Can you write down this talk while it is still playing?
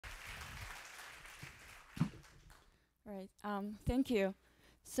Right. Thank you.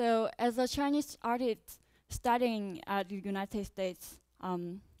 So, as a Chinese artist studying at the United States,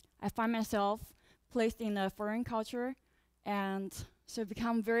 I find myself placed in a foreign culture, and so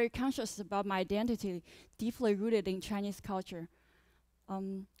become very conscious about my identity, deeply rooted in Chinese culture.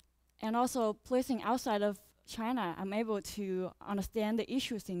 Um, and also, placing outside of China, I'm able to understand the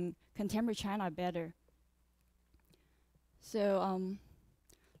issues in contemporary China better. So,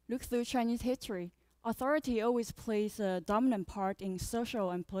 look through Chinese history. Authority always plays a dominant part in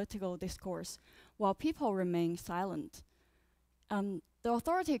social and political discourse, while people remain silent. The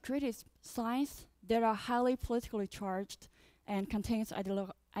authority creates signs that are highly politically charged and contains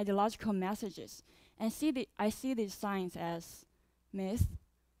ideological messages. And I see these signs as myth,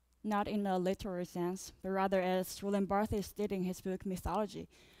 not in a literary sense, but rather as Roland Barthes stated in his book Mythology,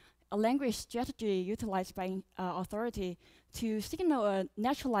 a language strategy utilized by authority to signal a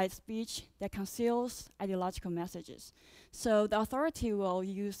naturalized speech that conceals ideological messages. So the authority will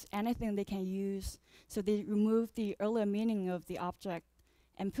use anything they can use, so they remove the earlier meaning of the object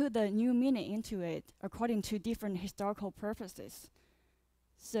and put the new meaning into it according to different historical purposes.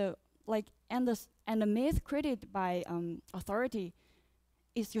 So, and the myth created by authority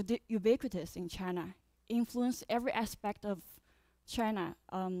is ubiquitous in China, influence every aspect of China,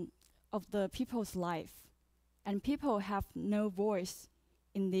 of the people's life. And people have no voice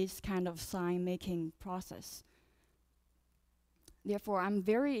in this kind of sign-making process. Therefore, I'm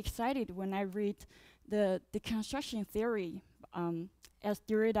very excited when I read the deconstruction theory, as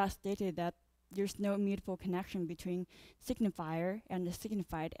Derrida stated that there's no immutable connection between signifier and the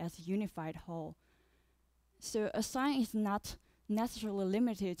signified as a unified whole. So a sign is not necessarily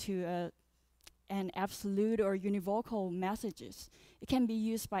limited to an absolute or univocal messages. It can be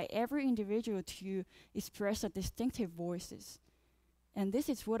used by every individual to express a distinctive voices. And this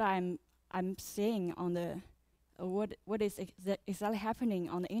is what I'm saying on the what is exactly happening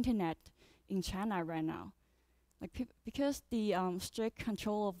on the internet in China right now. Because the strict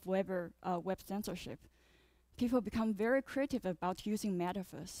control of web censorship, people become very creative about using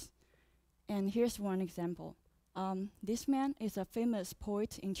metaphors. And here's one example. This man is a famous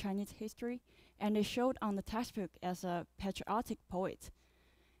poet in Chinese history, and is showed on the textbook as a patriotic poet.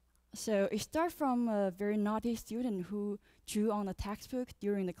 So it starts from a very naughty student who drew on the textbook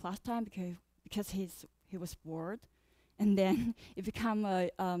during the class time because he was bored. And then it became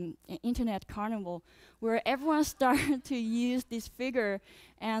an internet carnival where everyone started to use this figure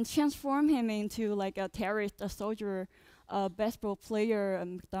and transform him into like a terrorist, a soldier, a baseball player, a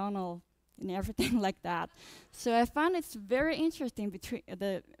McDonald, and everything like that. So I found it's very interesting between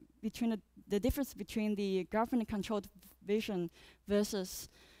the difference between the government-controlled vision versus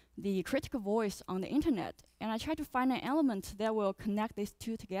the critical voice on the internet. And I try to find an element that will connect these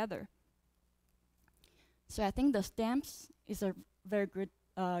two together. So I think the stamps is a very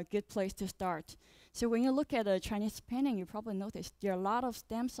good place to start. So when you look at a Chinese painting, you probably notice there are a lot of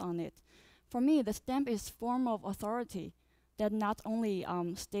stamps on it. For me, the stamp is form of authority that not only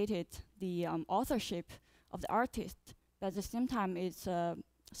stated the authorship of the artist, but at the same time it's a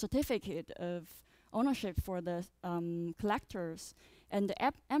certificate of ownership for the collectors. And the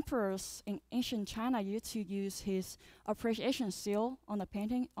emperors in ancient China used to use his appreciation seal on the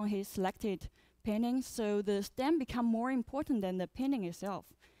painting, on his selected paintings, so the stamp become more important than the painting itself.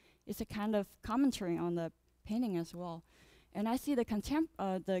 It's a kind of commentary on the painting as well. And I see the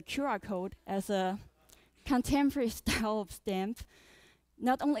QR code as a contemporary style of stamp.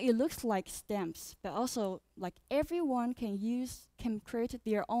 Not only it looks like stamps, but also like everyone can create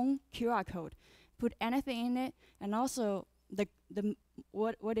their own QR code, put anything in it, and also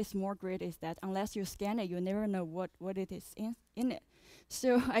what is more great is that unless you scan it, you never know what it is in it.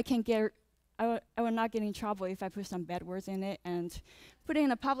 So I will not get in trouble if I put some bad words in it and put it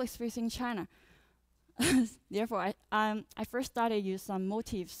in a public space in China. Therefore, I first started use some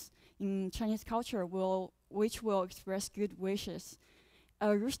motifs in Chinese culture which will express good wishes.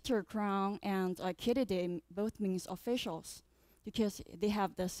 A rooster crown and a katydid both means officials because they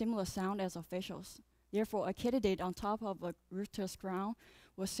have the similar sound as officials. Therefore, a katydid on top of a rooster's crown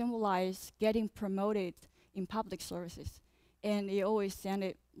will symbolize getting promoted in public services. And they always send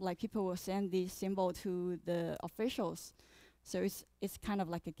it, like people will send this symbol to the officials. So it's kind of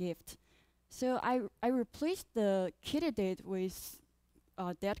like a gift. So I replaced the katydid with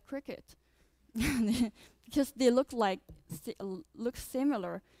dead cricket because they look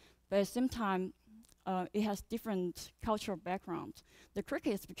similar, but at the same time it has different cultural background. The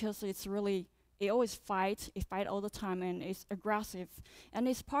cricket is because it always it fight all the time, and it's aggressive. And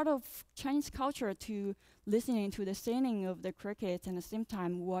it's part of Chinese culture to listening to the singing of the cricket and at the same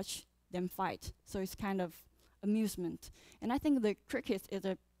time watch them fight. So it's kind of amusement. And I think the cricket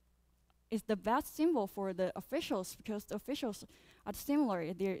is the best symbol for the officials, because the officials are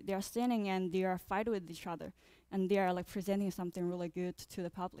similar. They are standing and they are fighting with each other, and they are like presenting something really good to the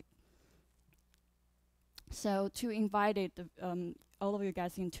public. So to invite all of you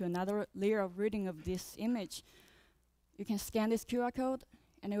guys into another layer of reading of this image, you can scan this QR code,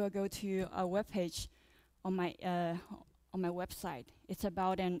 and it will go to a web page on my website. It's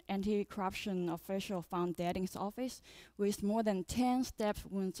about an anti-corruption official found dead in his office with more than 10 stab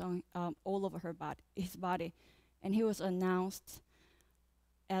wounds on all over his body, and he was announced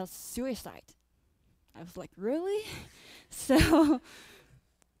as suicide. I was like, really? So,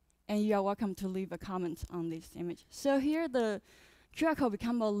 and you are welcome to leave a comment on this image. So here the QR code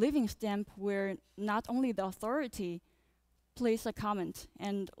become a living stamp where not only the authority place a comment,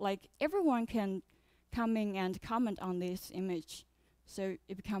 and like everyone can come in and comment on this image. So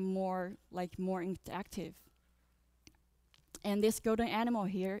it become more interactive. And this golden animal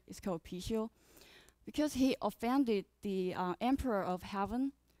here is called Pixiu, because he offended the Emperor of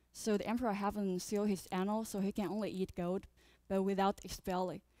Heaven. So the Emperor of Heaven sealed his anal, so he can only eat gold, but without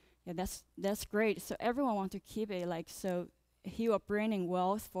expelling. Yeah, that's great. So everyone want to keep it like so. He was bringing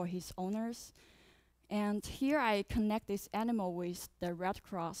wealth for his owners. And here I connect this animal with the Red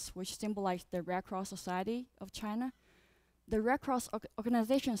Cross, which symbolizes the Red Cross Society of China. The Red Cross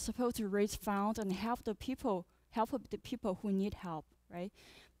organization is supposed to raise funds and help the people who need help, right?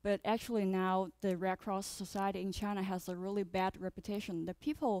 But actually now the Red Cross Society in China has a really bad reputation. The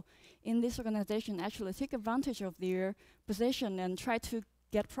people in this organization actually take advantage of their position and try to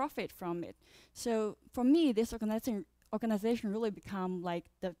get profit from it. So for me, this organization really become like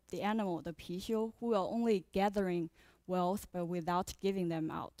the animal, the Pixiu, who are only gathering wealth but without giving them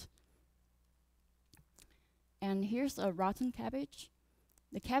out. And here's a rotten cabbage.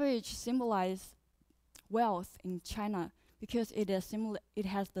 The cabbage symbolizes wealth in China because it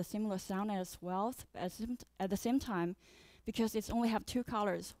has the similar sound as wealth, but at the same time, because it's only have two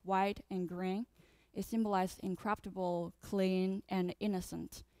colors, white and green, it symbolizes incorruptible, clean, and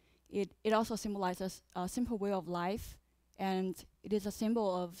innocent. It also symbolizes a simple way of life, and it is a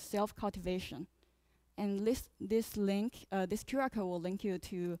symbol of self-cultivation. And this QR code will link you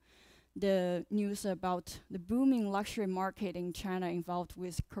to the news about the booming luxury market in China involved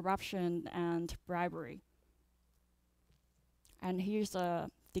with corruption and bribery. And here's a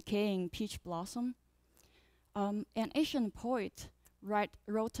decaying peach blossom. An Asian poet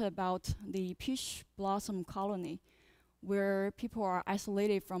wrote about the peach blossom colony, where people are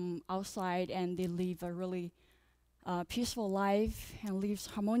isolated from outside and they live a really peaceful life and lives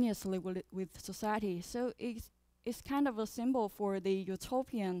harmoniously with society. So it's kind of a symbol for the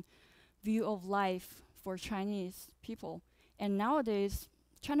utopian view of life for Chinese people. And nowadays,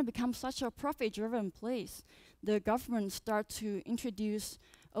 China becomes such a profit-driven place. The government start to introduce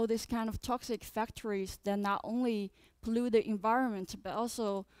all these kind of toxic factories that not only pollute the environment, but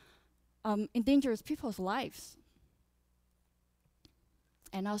also endangers people's lives.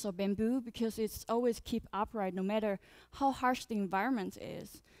 And also bamboo, because it's always keep upright no matter how harsh the environment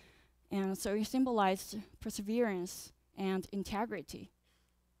is. And so it symbolizes perseverance and integrity.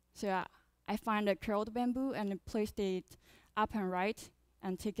 So I find a curled bamboo and placed it up and right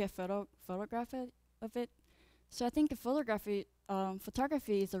and take a photograph of it. So I think photography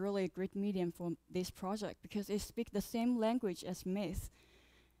is a really great medium for this project because it speaks the same language as myth.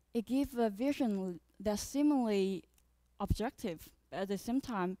 It gives a vision that's seemingly objective, but at the same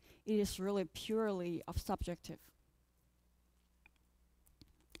time, it is really purely subjective.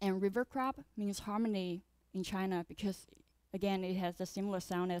 And river crab means harmony in China because, again, it has a similar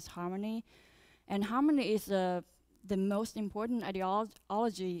sound as harmony. And harmony is the most important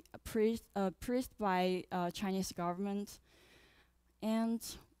ideology preached by Chinese government. And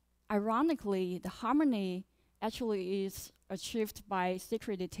ironically, the harmony actually is achieved by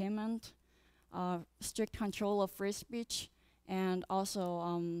secret detainment, strict control of free speech, and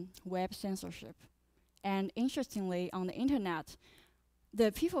also web censorship. And interestingly, on the internet,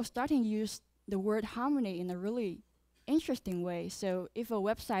 the people starting to use the word harmony in a really interesting way. So if a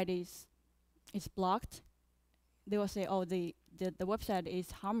website is blocked, they will say, oh, the website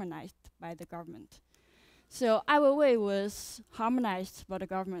is harmonized by the government. So Ai Weiwei was harmonized by the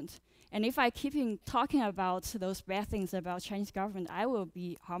government. And if I keep talking about those bad things about Chinese government, I will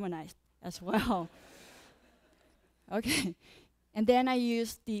be harmonized as well. Okay. And then I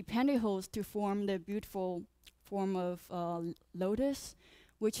used the pantyhose to form the beautiful form of lotus,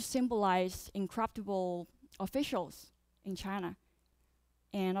 which symbolize incorruptible officials in China.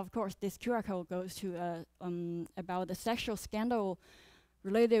 And of course, this QR code goes to about the sexual scandal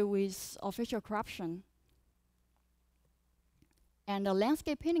related with official corruption. And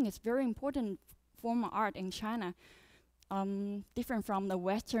landscape painting is very important form of art in China, different from the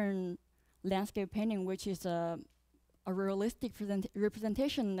Western landscape painting, which is a realistic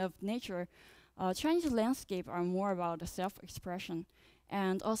representation of nature. Chinese landscape are more about the self-expression,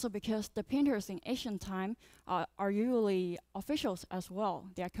 and also because the painters in ancient time are usually officials as well.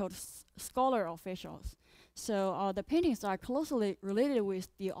 They are called scholar officials. So the paintings are closely related with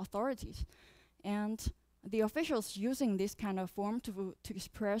the authorities, and the officials using this kind of form to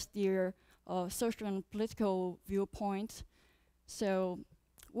express their social and political viewpoint. So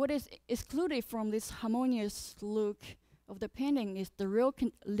what is excluded from this harmonious look of the painting is the real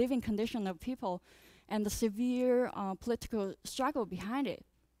living condition of people and the severe political struggle behind it.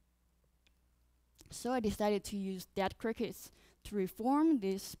 So I decided to use dead crickets to reform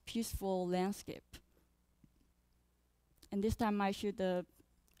this peaceful landscape. And this time I shoot a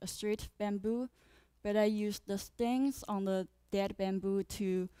straight bamboo, but I used the stings on the dead bamboo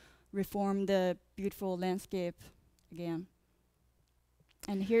to reform the beautiful landscape again.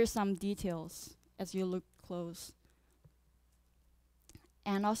 And here's some details as you look close.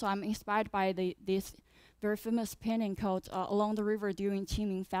 And also I'm inspired by this very famous painting called Along the River during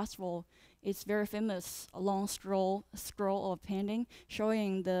Qingming Festival. It's very famous, a long scroll of painting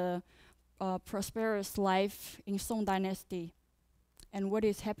showing the prosperous life in Song Dynasty. And what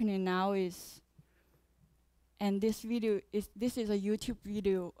is happening now is, and this is a YouTube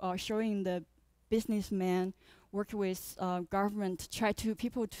video showing the businessman work with government to try to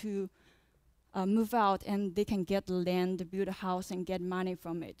people to move out, and they can get the land, build a house, and get money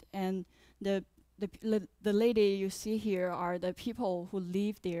from it. And the lady you see here are the people who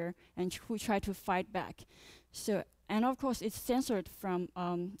live there and who try to fight back. So, and of course, it's censored from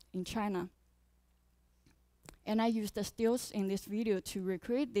in China. And I used the stills in this video to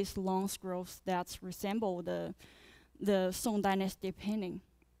recreate these long scrolls that resemble the Song Dynasty painting.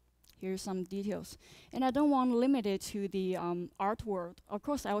 Here's some details. And I don't want to limit it to the art world. Of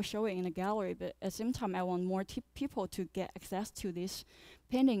course, I will show it in the gallery, but at the same time, I want more people to get access to these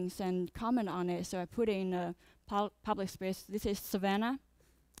paintings and comment on it. So I put it in a public space. This is Savannah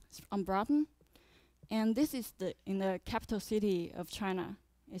on Broadway. And this is in the capital city of China.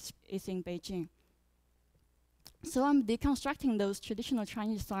 It's in Beijing. So I'm deconstructing those traditional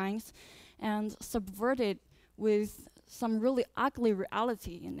Chinese signs and subvert it with some really ugly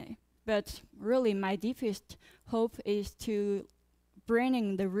reality in it. But really, my deepest hope is to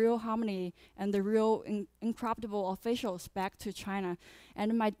bringing the real harmony and the real incorruptible officials back to China.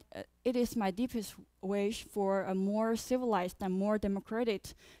 And it is my deepest wish for a more civilized and more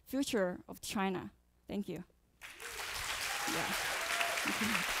democratic future of China. Thank you. Yeah. Thank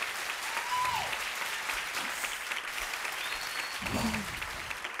you.